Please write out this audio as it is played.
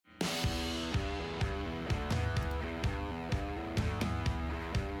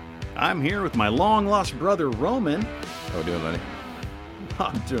I'm here with my long-lost brother, Roman. How we doing, Lenny?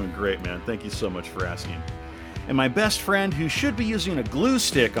 I'm doing great, man. Thank you so much for asking. And my best friend, who should be using a glue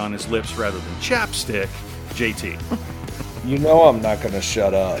stick on his lips rather than chapstick, JT. You know I'm not going to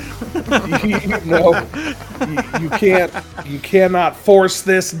shut up. You cannot force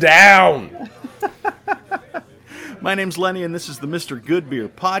this down. My name's Lenny, and this is the Mr. Good Beer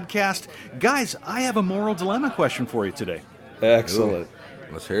podcast. Guys, I have a moral dilemma question for you today. Excellent.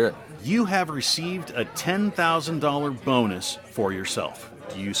 Ooh, let's hear it. You have received a $10,000 bonus for yourself.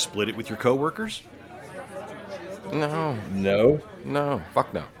 Do you split it with your coworkers? No. No.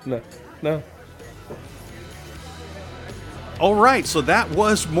 Fuck no. No. All right, so that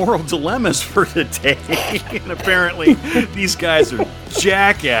was Moral Dilemmas for today. And apparently, these guys are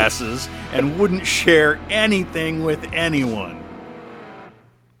jackasses and wouldn't share anything with anyone.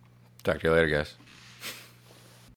 Talk to you later, guys.